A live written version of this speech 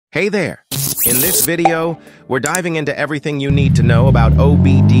Hey there! In this video, we're diving into everything you need to know about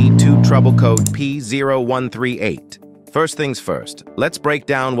OBD2 trouble code P0138. First things first, let's break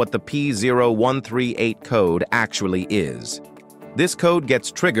down what the P0138 code actually is. This code gets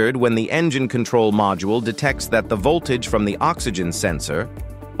triggered when the engine control module detects that the voltage from the oxygen sensor,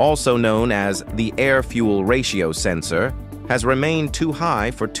 also known as the air-fuel ratio sensor, has remained too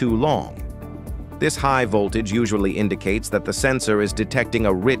high for too long. This high voltage usually indicates that the sensor is detecting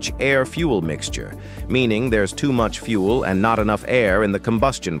a rich air-fuel mixture, meaning there's too much fuel and not enough air in the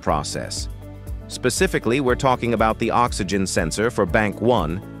combustion process. Specifically, we're talking about the oxygen sensor for Bank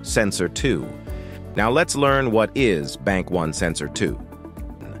 1, Sensor 2. Now let's learn what is Bank 1 Sensor 2.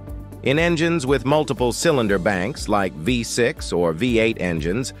 In engines with multiple cylinder banks, like V6 or V8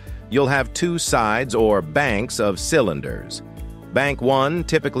 engines, you'll have two sides or banks of cylinders. Bank 1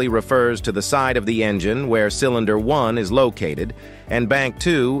 typically refers to the side of the engine where cylinder 1 is located, and Bank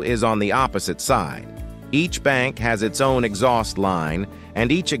 2 is on the opposite side. Each bank has its own exhaust line,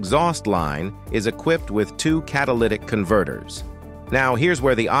 and each exhaust line is equipped with two catalytic converters. Now, here's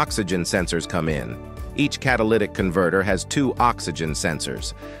where the oxygen sensors come in. Each catalytic converter has two oxygen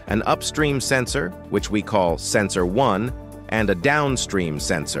sensors, an upstream sensor, which we call Sensor 1, and a downstream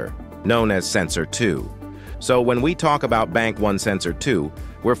sensor, known as Sensor 2. So when we talk about Bank 1 Sensor 2,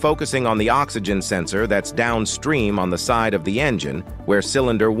 we're focusing on the oxygen sensor that's downstream on the side of the engine where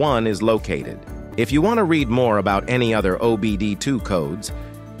cylinder 1 is located. If you want to read more about any other OBD2 codes,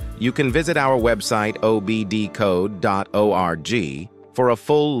 you can visit our website obdcode.org for a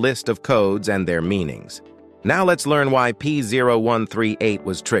full list of codes and their meanings. Now let's learn why P0138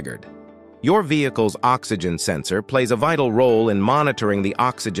 was triggered. Your vehicle's oxygen sensor plays a vital role in monitoring the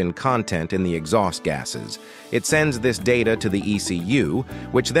oxygen content in the exhaust gases. It sends this data to the ECU,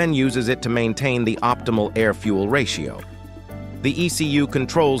 which then uses it to maintain the optimal air-fuel ratio. The ECU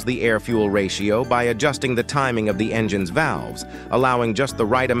controls the air-fuel ratio by adjusting the timing of the engine's valves, allowing just the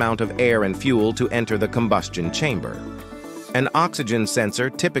right amount of air and fuel to enter the combustion chamber. An oxygen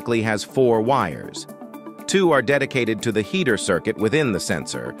sensor typically has 4 wires. 2 are dedicated to the heater circuit within the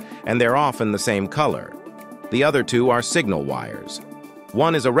sensor, and they're often the same color. The other 2 are signal wires.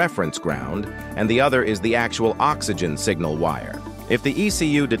 One is a reference ground, and the other is the actual oxygen signal wire. If the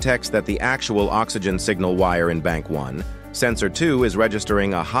ECU detects that the actual oxygen signal wire in Bank 1, Sensor 2 is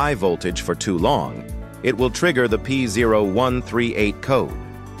registering a high voltage for too long, it will trigger the P0138 code.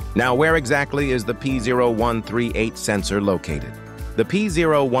 Now, where exactly is the P0138 sensor located? The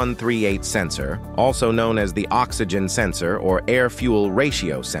P0138 sensor, also known as the oxygen sensor or air-fuel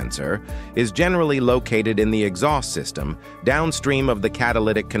ratio sensor, is generally located in the exhaust system downstream of the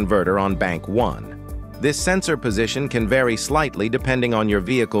catalytic converter on Bank 1. This sensor position can vary slightly depending on your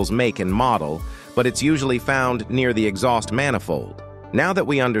vehicle's make and model, but it's usually found near the exhaust manifold. Now that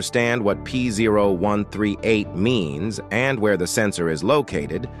we understand what P0138 means and where the sensor is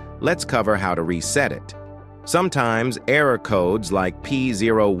located, let's cover how to reset it. Sometimes error codes like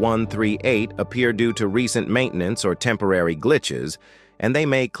P0138 appear due to recent maintenance or temporary glitches, and they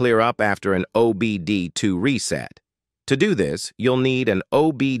may clear up after an OBD2 reset. To do this, you'll need an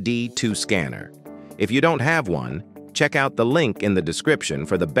OBD2 scanner. If you don't have one, check out the link in the description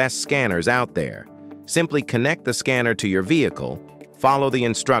for the best scanners out there. Simply connect the scanner to your vehicle, follow the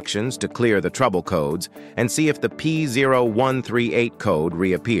instructions to clear the trouble codes, and see if the P0138 code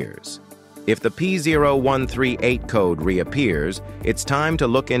reappears. If the P0138 code reappears, it's time to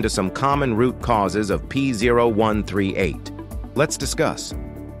look into some common root causes of P0138. Let's discuss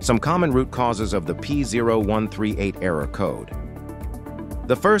some common root causes of the P0138 error code.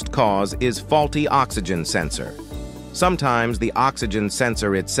 The first cause is faulty oxygen sensor. Sometimes the oxygen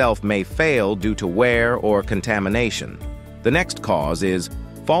sensor itself may fail due to wear or contamination. The next cause is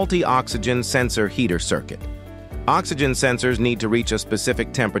faulty oxygen sensor heater circuit. Oxygen sensors need to reach a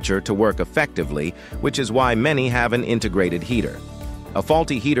specific temperature to work effectively, which is why many have an integrated heater. A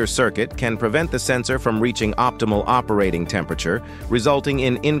faulty heater circuit can prevent the sensor from reaching optimal operating temperature, resulting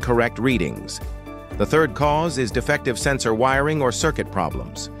in incorrect readings. The third cause is defective sensor wiring or circuit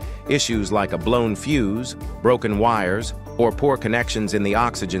problems. Issues like a blown fuse, broken wires, or poor connections in the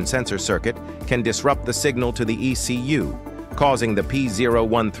oxygen sensor circuit can disrupt the signal to the ECU, causing the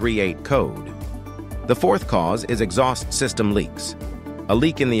P0138 code. The fourth cause is exhaust system leaks. A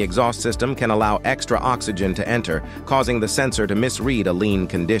leak in the exhaust system can allow extra oxygen to enter, causing the sensor to misread a lean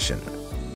condition.